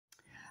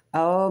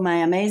Oh, my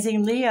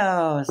amazing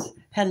Leos.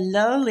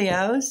 Hello,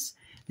 Leos.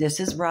 This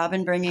is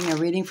Robin bringing a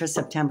reading for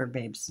September,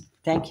 babes.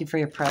 Thank you for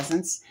your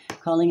presence.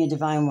 Calling in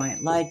divine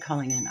white light,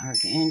 calling in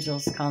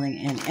archangels, calling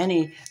in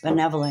any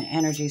benevolent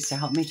energies to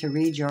help me to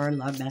read your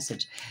love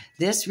message.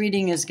 This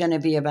reading is going to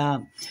be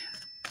about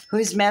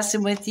who's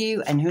messing with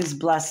you and who's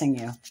blessing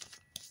you.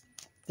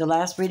 The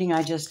last reading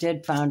I just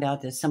did found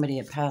out that somebody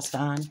had passed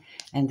on,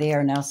 and they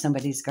are now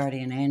somebody's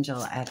guardian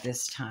angel at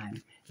this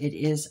time. It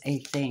is a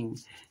thing.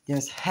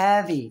 There's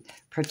heavy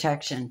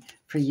protection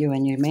for you,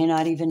 and you may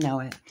not even know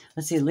it.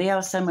 Let's see,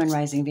 Leo, Sun, Moon,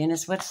 Rising,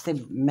 Venus. What's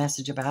the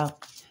message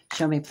about?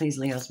 Show me, please,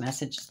 Leo's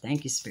message.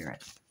 Thank you,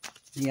 Spirit.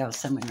 Leo,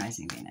 Sun, Moon,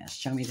 Rising, Venus.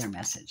 Show me their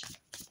message.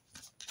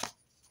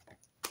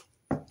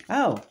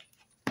 Oh,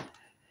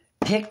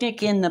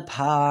 picnic in the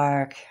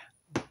park.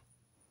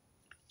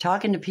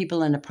 Talking to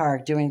people in the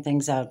park, doing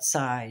things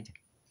outside.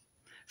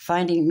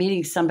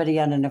 Meeting somebody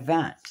at an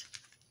event.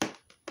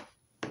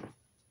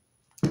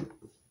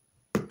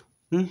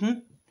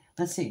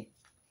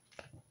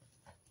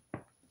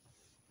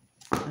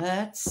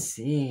 Let's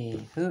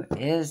see. Who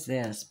is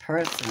this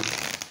person?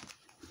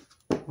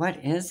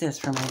 What is this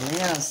from a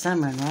Leo, Sun,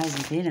 Moon,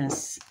 Rising,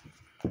 Venus?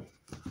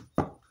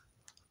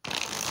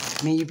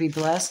 May you be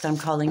blessed. I'm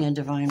calling in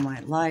divine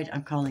white light.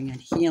 I'm calling in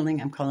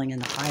healing. I'm calling in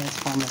the highest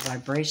form of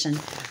vibration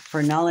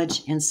for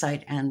knowledge,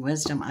 insight, and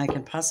wisdom I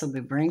can possibly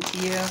bring to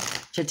you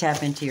to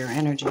tap into your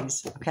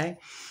energies, okay?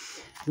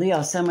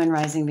 Leo, Sun, Moon,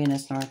 Rising,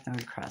 Venus, North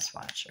Node, Cross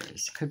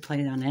Watchers. Could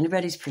play on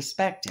anybody's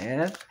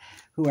perspective,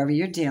 whoever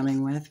you're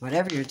dealing with,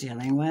 whatever you're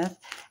dealing with.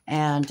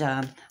 And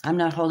I'm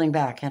not holding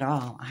back at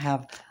all. I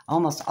have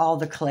almost all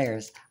the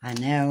clairs. I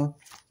know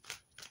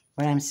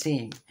what I'm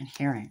seeing and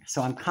hearing,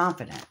 so I'm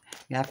confident.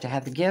 You have to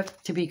have the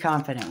gift to be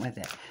confident with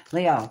it.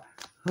 Leo,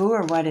 who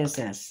or what is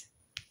this?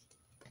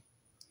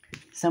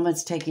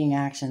 Someone's taking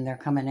action. They're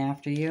coming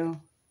after you.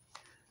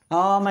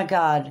 Oh my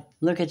God,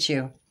 look at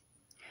you.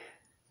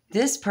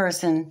 This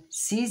person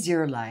sees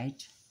your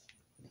light.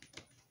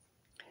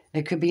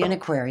 It could be an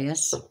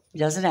Aquarius. It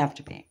doesn't have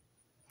to be.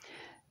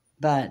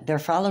 But they're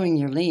following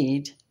your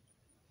lead,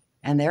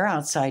 and they're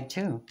outside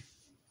too,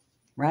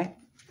 right?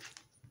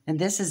 And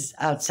this is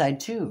outside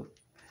too.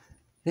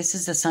 This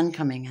is the sun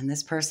coming, and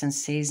this person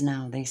sees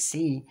now. They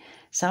see.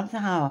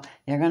 Somehow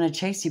they're going to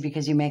chase you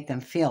because you make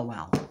them feel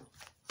well.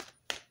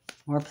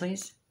 More,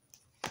 please.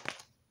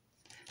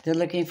 They're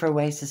looking for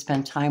ways to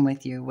spend time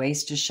with you,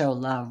 ways to show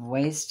love,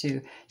 ways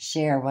to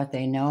share what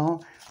they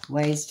know,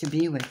 ways to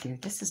be with you.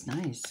 This is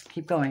nice.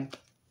 Keep going.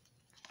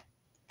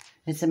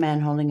 It's a man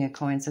holding a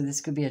coin, so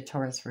this could be a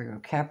Taurus, Virgo,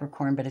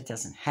 Capricorn, but it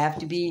doesn't have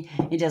to be.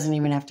 It doesn't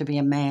even have to be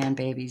a man,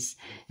 babies.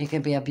 It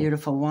could be a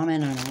beautiful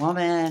woman on a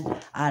woman.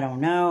 I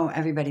don't know.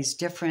 Everybody's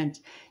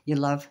different. You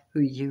love who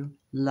you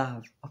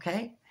love,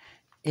 okay?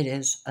 It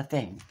is a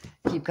thing.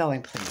 Keep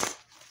going, please.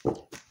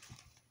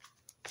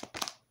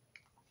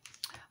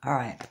 All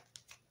right.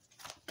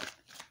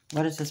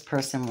 What does this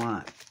person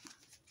want?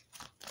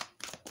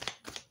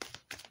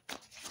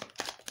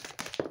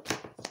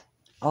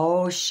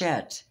 Oh,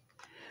 shit.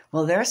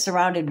 Well, they're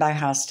surrounded by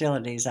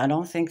hostilities. I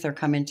don't think they're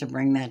coming to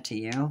bring that to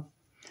you.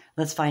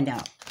 Let's find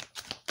out.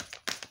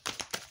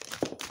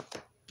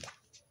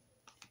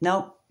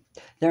 Nope,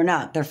 they're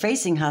not. They're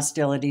facing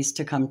hostilities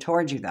to come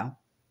toward you, though.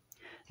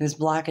 There's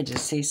blockages.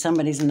 See,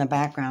 somebody's in the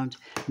background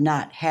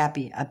not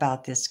happy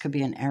about this. Could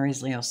be an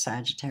Aries, Leo,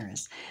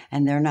 Sagittarius.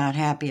 And they're not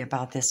happy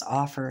about this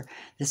offer.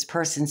 This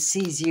person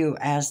sees you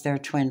as their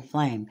twin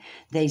flame.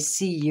 They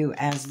see you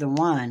as the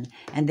one.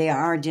 And they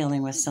are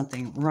dealing with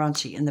something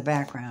raunchy in the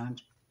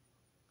background.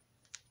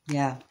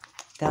 Yeah,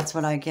 that's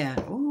what I get.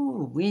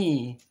 Ooh,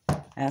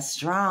 that's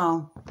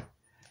strong.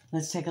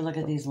 Let's take a look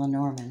at these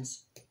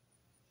Lenormands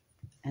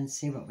and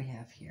see what we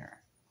have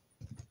here.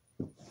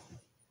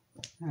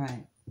 All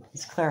right.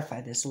 Let's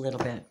clarify this a little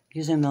bit.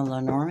 Using the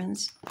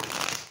Lenormands.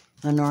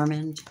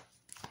 Lenormand.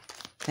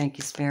 Thank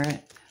you,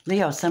 Spirit.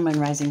 Leo, Sun, Moon,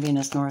 Rising,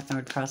 Venus, North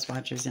Node, Cross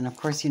Watchers. And of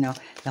course, you know,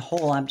 the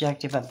whole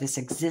objective of this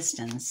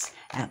existence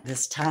at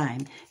this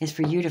time is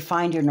for you to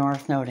find your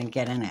North Node and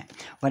get in it.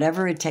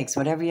 Whatever it takes,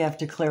 whatever you have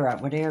to clear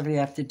up, whatever you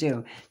have to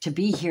do to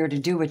be here to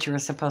do what you were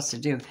supposed to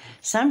do.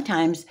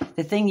 Sometimes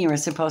the thing you were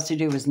supposed to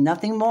do was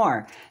nothing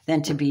more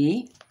than to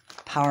be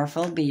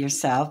powerful, be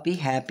yourself, be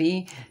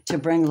happy, to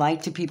bring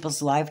light to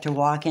people's life, to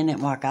walk in it,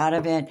 walk out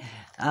of it.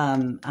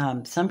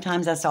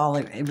 Sometimes that's all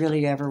it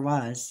really ever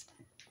was.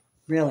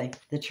 Really,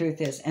 the truth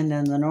is. And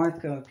then the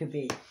North Node could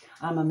be,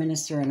 I'm a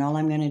minister and all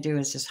I'm going to do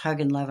is just hug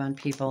and love on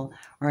people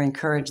or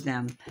encourage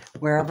them.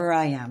 Wherever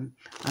I am,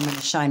 I'm going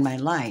to shine my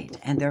light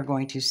and they're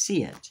going to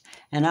see it.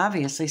 And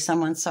obviously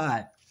someone saw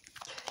it.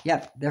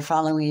 Yep, they're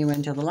following you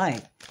into the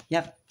light.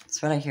 Yep,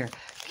 that's what I hear.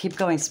 Keep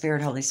going,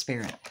 Spirit, Holy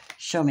Spirit.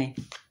 Show me.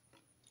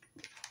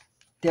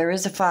 There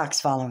is a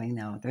fox following,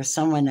 though. There's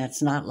someone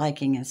that's not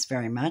liking us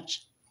very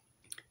much.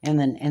 In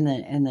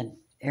the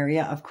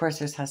area, of course,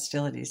 there's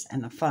hostilities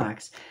and the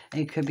fox.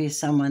 It could be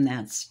someone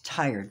that's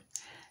tired.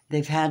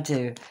 They've had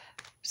to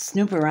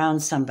snoop around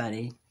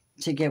somebody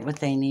to get what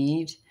they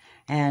need.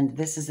 And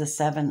this is the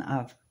 7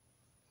 of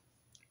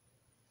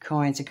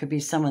Coins. It could be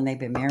someone they've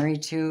been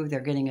married to. They're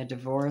getting a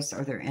divorce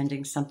or they're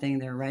ending something.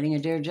 They're writing a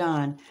Dear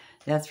John.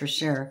 That's for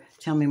sure.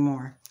 Tell me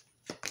more.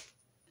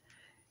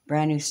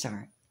 Brand new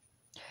start.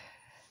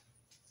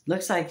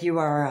 Looks like you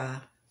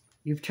are,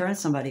 you've turned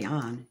somebody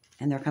on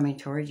and they're coming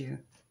toward you.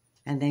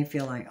 And they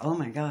feel like, oh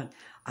my God,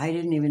 I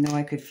didn't even know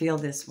I could feel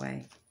this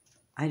way.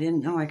 I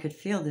didn't know I could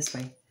feel this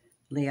way,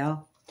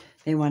 Leo.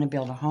 They want to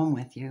build a home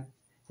with you.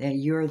 That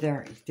you're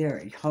their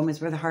home is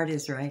where the heart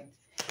is, right?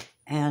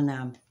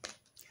 And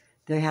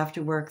they have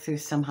to work through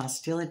some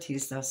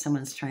hostilities, though.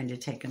 Someone's trying to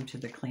take them to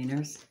the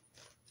cleaners.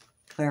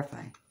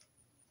 Clarify.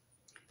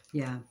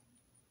 Yeah.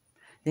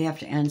 They have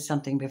to end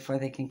something before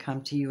they can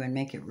come to you and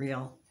make it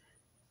real.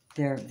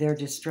 They're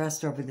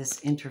distressed over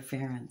this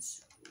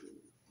interference.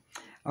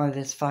 Or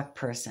this fuck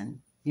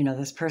person. You know,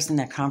 this person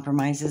that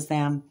compromises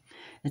them.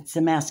 It's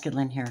the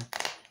masculine here.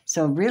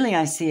 So really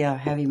I see a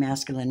heavy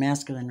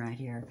masculine right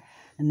here.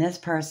 And this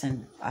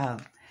person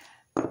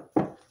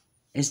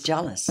is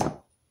jealous.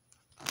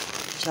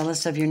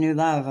 Jealous of your new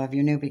love, of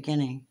your new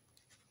beginning.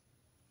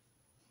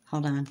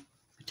 Hold on.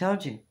 I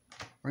told you.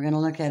 We're going to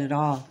look at it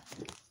all.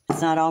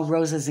 It's not all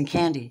roses and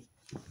candy,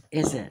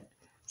 is it?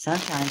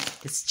 Sometimes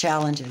it's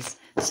challenges.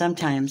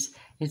 Sometimes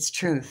it's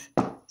truth.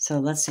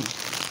 So let's see.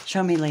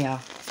 Show me Leo.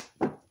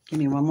 Give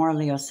me one more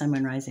Leo, Sun,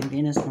 Moon, Rising,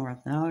 Venus, North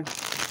Node.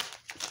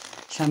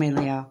 Show me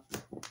Leo.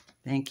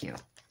 Thank you.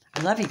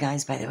 I love you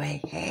guys, by the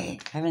way. Hey,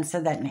 I haven't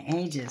said that in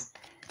ages.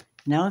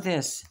 Know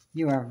this.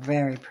 You are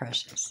very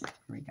precious. Here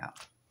we go.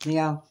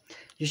 Leo,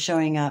 you're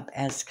showing up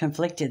as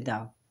conflicted,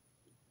 though.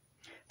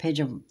 Page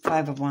of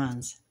 5 of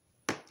Wands.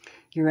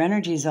 Your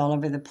energy is all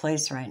over the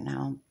place right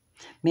now.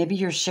 Maybe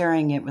you're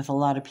sharing it with a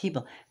lot of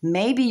people.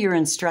 Maybe you're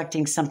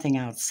instructing something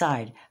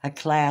outside, a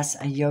class,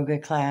 a yoga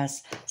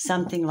class,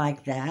 something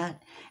like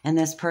that. And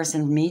this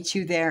person meets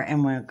you there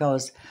and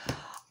goes,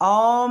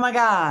 oh my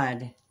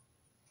God,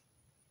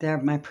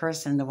 my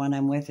person, the one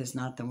I'm with, is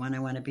not the one I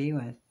want to be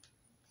with.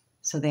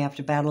 So they have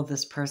to battle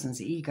this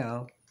person's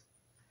ego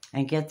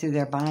and get through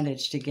their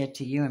bondage to get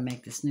to you and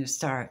make this new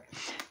start.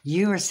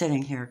 You are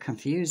sitting here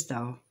confused,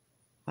 though.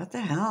 What the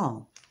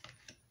hell?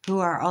 Who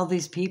are all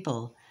these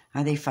people?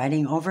 Are they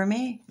fighting over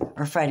me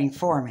or fighting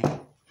for me?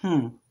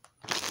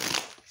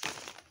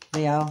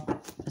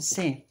 Leo, let's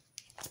see.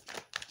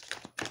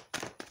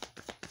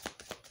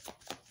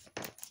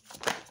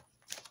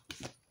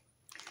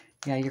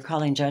 Yeah, you're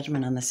calling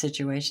judgment on the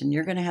situation.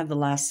 You're going to have the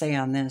last say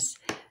on this.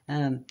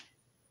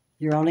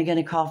 You're only going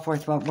to call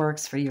forth what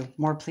works for you.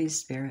 More, please,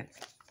 Spirit.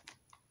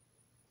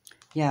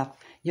 Yeah,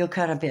 you'll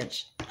cut a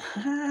bitch.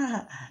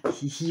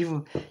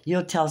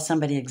 You'll tell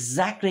somebody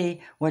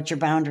exactly what your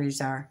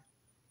boundaries are.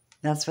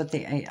 That's what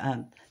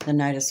the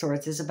Knight of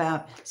Swords is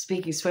about.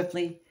 Speaking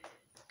swiftly,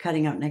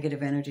 cutting out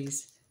negative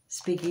energies,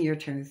 speaking your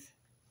truth.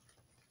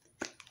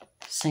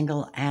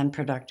 Single and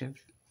productive.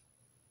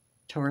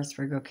 Taurus,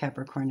 Virgo,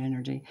 Capricorn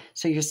energy.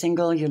 So you're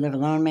single, you live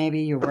alone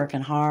maybe, you're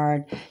working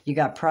hard, you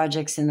got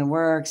projects in the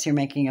works, you're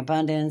making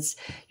abundance,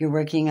 you're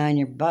working on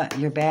your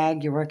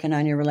bag, you're working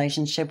on your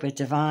relationship with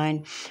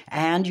divine,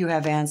 and you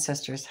have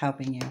ancestors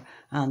helping you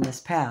on this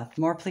path.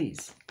 More,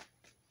 please.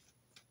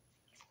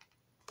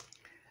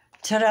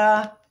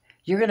 Ta-da!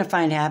 You're going to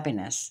find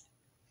happiness.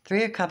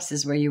 3 of Cups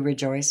is where you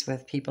rejoice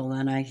with people,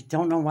 and I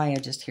don't know why I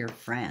just hear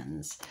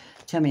friends.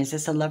 Tell me, is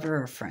this a lover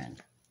or a friend?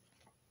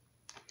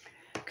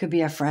 Could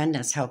be a friend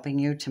that's helping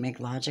you to make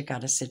logic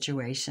out of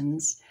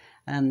situations.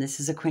 This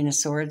is a Queen of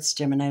Swords,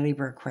 Gemini,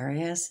 Libra,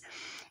 Aquarius.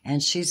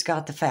 And she's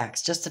got the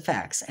facts, just the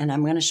facts. And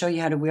I'm going to show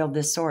you how to wield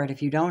this sword.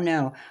 If you don't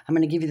know, I'm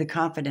going to give you the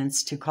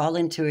confidence to call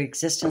into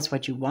existence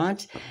what you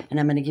want. And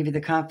I'm going to give you the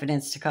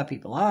confidence to cut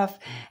people off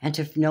and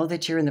to know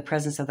that you're in the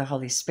presence of the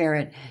Holy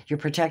Spirit. You're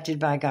protected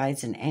by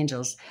guides and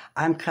angels.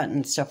 I'm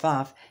cutting stuff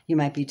off. You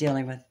might be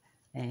dealing with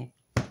a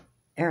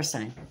air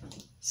sign.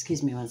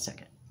 Excuse me one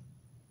second.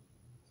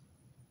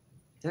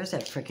 There's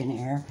that freaking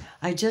air.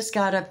 I just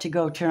got up to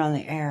go turn on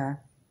the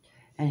air,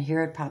 and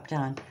here it popped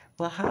on.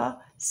 Well, how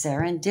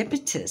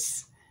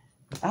serendipitous.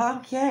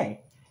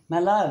 Okay. My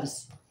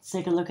loves, let's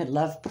take a look at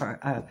love part.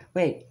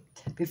 Wait,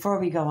 before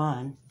we go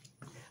on,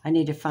 I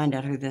need to find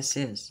out who this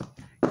is.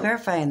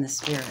 Clarify in the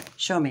spirit.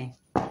 Show me.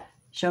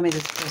 Show me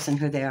this person,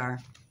 who they are.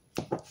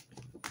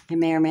 It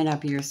may or may not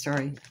be your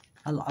story.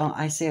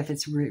 I say if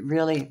it's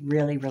really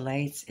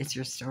relates, it's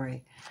your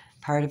story.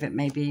 Part of it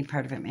may be,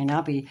 part of it may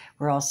not be.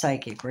 We're all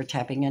psychic. We're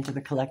tapping into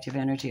the collective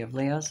energy of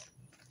Leos.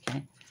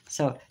 Okay,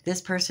 so this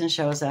person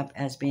shows up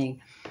as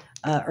being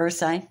Earth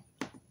sign.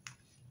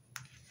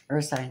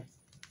 Earth sign.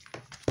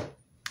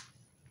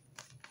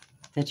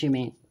 That you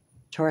mean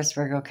Taurus,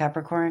 Virgo,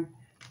 Capricorn.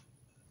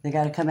 They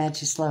got to come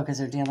at you slow because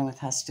they're dealing with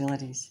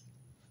hostilities.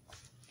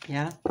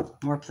 Yeah?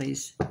 More,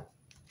 please.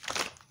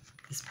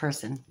 This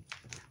person.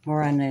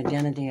 More on the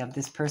identity of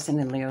this person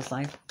in Leo's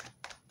life.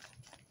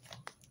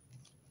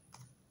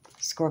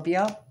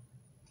 Scorpio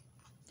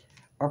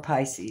or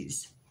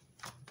Pisces.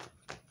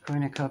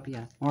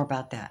 Cornucopia. More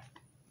about that.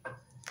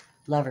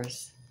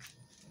 Lovers.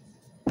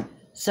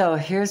 So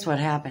here's what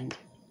happened.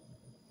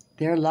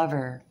 Their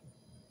lover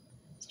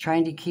is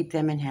trying to keep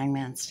them in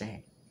hangman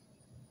state.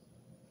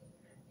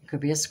 Could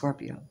be a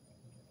Scorpio.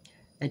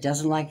 It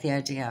doesn't like the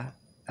idea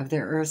of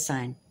their earth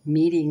sign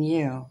meeting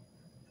you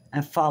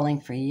and falling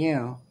for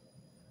you.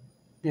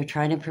 They're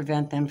trying to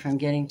prevent them from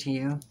getting to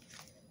you.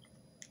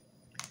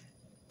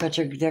 But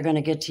they're going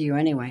to get to you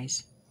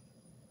anyways.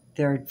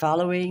 They're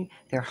following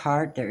their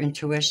heart, their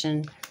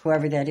intuition,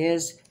 whoever that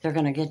is, they're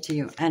going to get to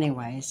you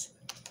anyways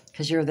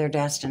because you're their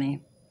destiny.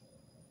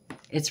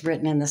 It's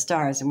written in the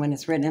stars, and when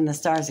it's written in the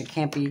stars, it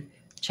can't be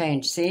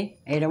changed. See?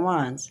 8 of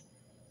Wands.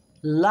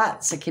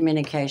 Lots of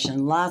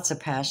communication, lots of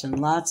passion,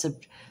 lots of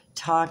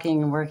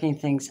talking and working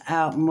things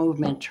out,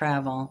 movement,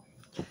 travel.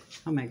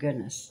 Oh my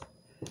goodness.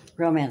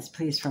 Romance,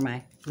 please, for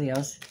my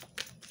Leos.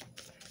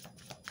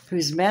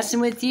 Who's messing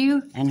with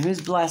you and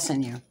who's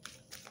blessing you?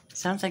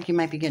 Sounds like you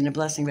might be getting a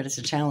blessing, but it's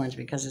a challenge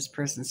because this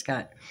person's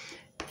got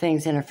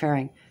things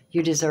interfering.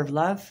 You deserve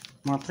love.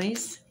 More,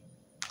 please.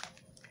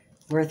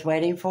 Worth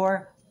waiting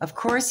for? Of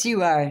course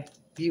you are,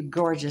 you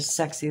gorgeous,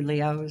 sexy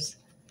Leos.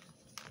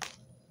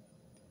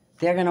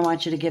 They're going to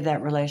want you to give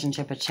that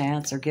relationship a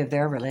chance or give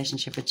their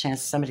relationship a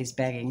chance. Somebody's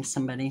begging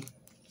somebody.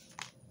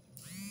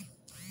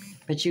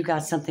 But you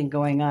got something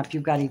going up.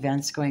 You've got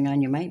events going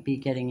on. You might be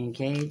getting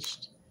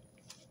engaged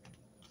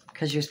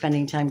because you're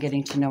spending time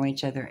getting to know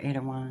each other. 8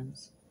 of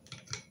Wands.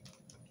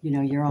 You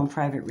know, your own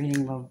private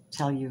reading will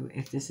tell you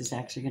if this is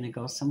actually going to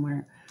go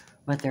somewhere,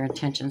 what their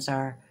intentions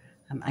are.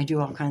 I do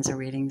all kinds of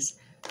readings.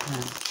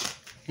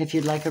 If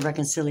you'd like a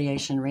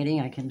reconciliation reading,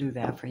 I can do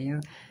that for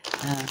you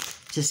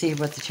to see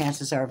what the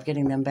chances are of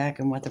getting them back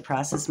and what the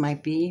process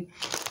might be.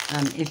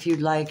 If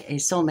you'd like a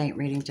soulmate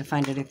reading to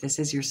find out if this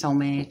is your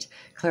soulmate,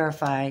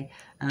 clarify,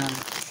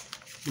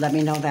 let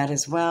me know that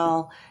as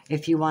well.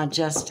 If you want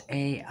just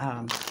a,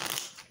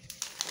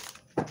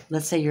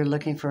 let's say you're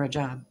looking for a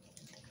job,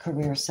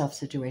 career,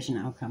 self-situation,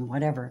 outcome,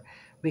 whatever,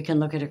 we can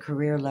look at a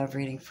career love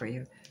reading for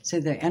you. So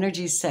the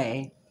energies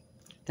say,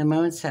 the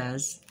moon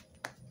says,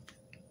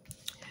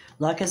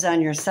 luck is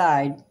on your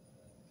side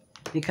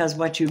because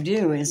what you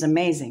do is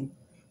amazing.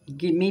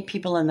 You meet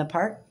people in the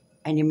park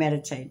and you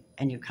meditate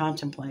and you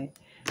contemplate.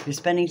 You're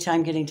spending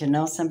time getting to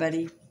know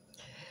somebody.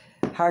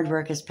 Hard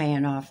work is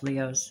paying off,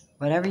 Leos.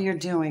 Whatever you're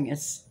doing,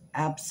 it's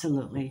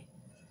absolutely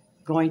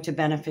going to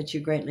benefit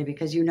you greatly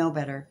because you know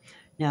better.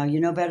 Now, you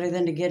know better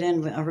than to get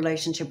in a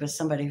relationship with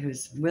somebody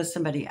who's with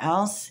somebody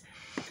else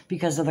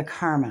because of the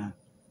karma.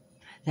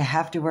 They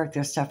have to work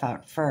their stuff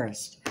out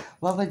first.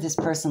 What would this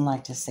person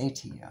like to say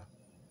to you?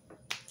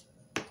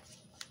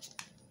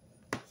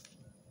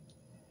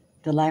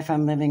 The life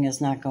I'm living is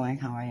not going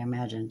how I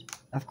imagined.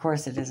 Of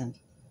course it isn't,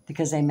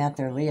 because they met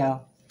their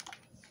Leo.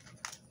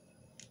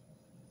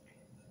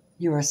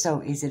 You are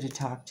so easy to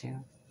talk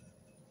to.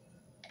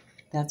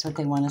 That's what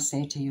they want to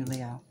say to you,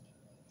 Leo.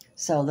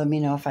 So let me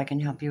know if I can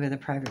help you with a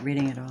private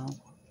reading at all.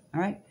 All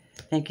right?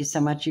 Thank you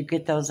so much. You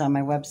get those on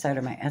my website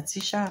or my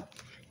Etsy shop.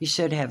 You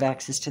should have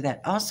access to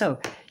that. Also,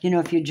 you know,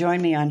 if you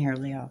join me on here,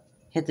 Leo,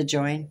 hit the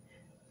join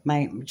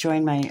my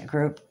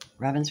group,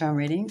 Robin's Realm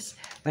Readings.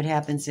 What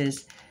happens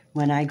is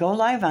when I go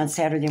live on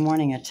Saturday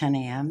morning at 10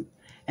 a.m.,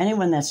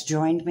 anyone that's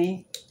joined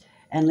me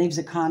and leaves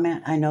a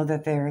comment, I know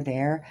that they're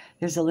there.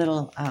 There's a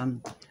little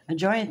a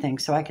join thing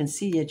so I can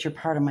see that you're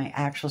part of my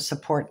actual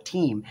support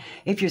team.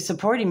 If you're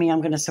supporting me,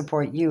 I'm going to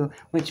support you,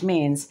 which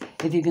means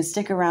if you can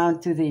stick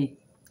around through the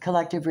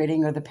collective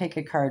reading or the pick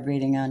a card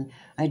reading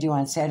I do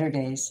on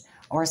Saturdays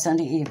or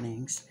Sunday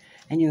evenings,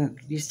 and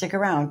you stick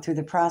around through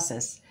the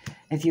process,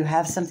 if you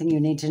have something you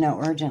need to know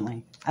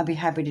urgently, I'll be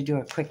happy to do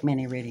a quick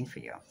mini reading for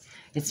you.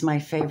 It's my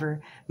favor,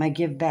 my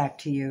give back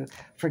to you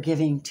for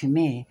giving to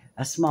me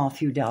a small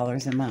few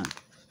dollars a month.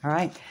 All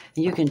right?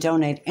 And you can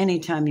donate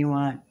anytime you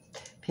want.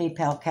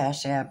 PayPal,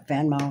 Cash App,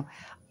 Venmo,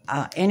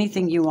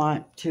 anything you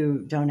want to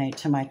donate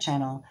to my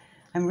channel.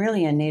 I'm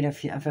really in need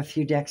of a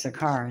few decks of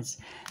cards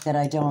that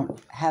I don't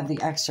have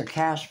the extra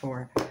cash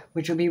for,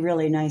 which would be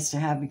really nice to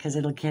have because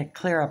it'll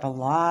clear up a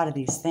lot of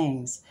these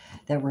things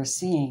that we're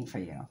seeing for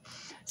you.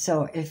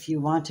 So if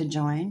you want to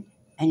join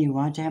and you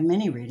want to have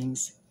mini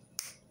readings,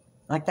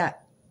 like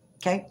that,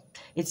 okay?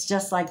 It's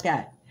just like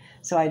that.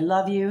 So I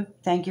love you.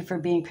 Thank you for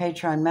being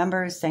Patreon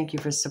members. Thank you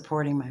for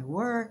supporting my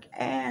work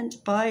and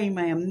buying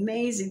my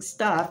amazing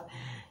stuff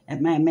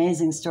at my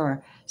amazing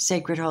store,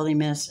 Sacred Holy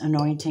Mist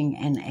Anointing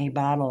in a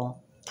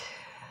Bottle.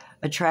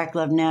 Attract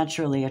love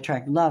naturally,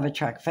 attract love,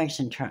 attract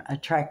affection,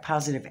 attract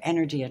positive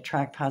energy,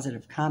 attract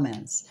positive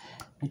comments,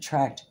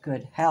 attract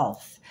good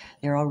health.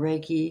 They're all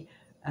Reiki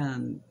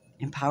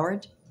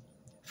empowered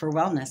for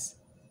wellness.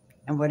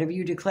 And whatever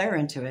you declare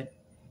into it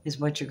is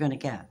what you're going to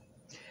get.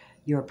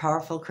 You're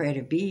powerful,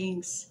 creative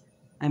beings.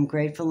 I'm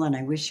grateful and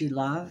I wish you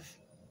love,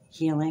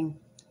 healing,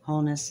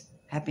 wholeness,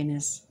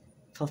 happiness,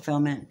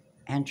 fulfillment,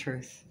 and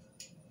truth.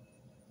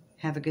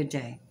 Have a good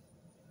day.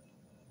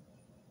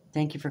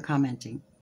 Thank you for commenting.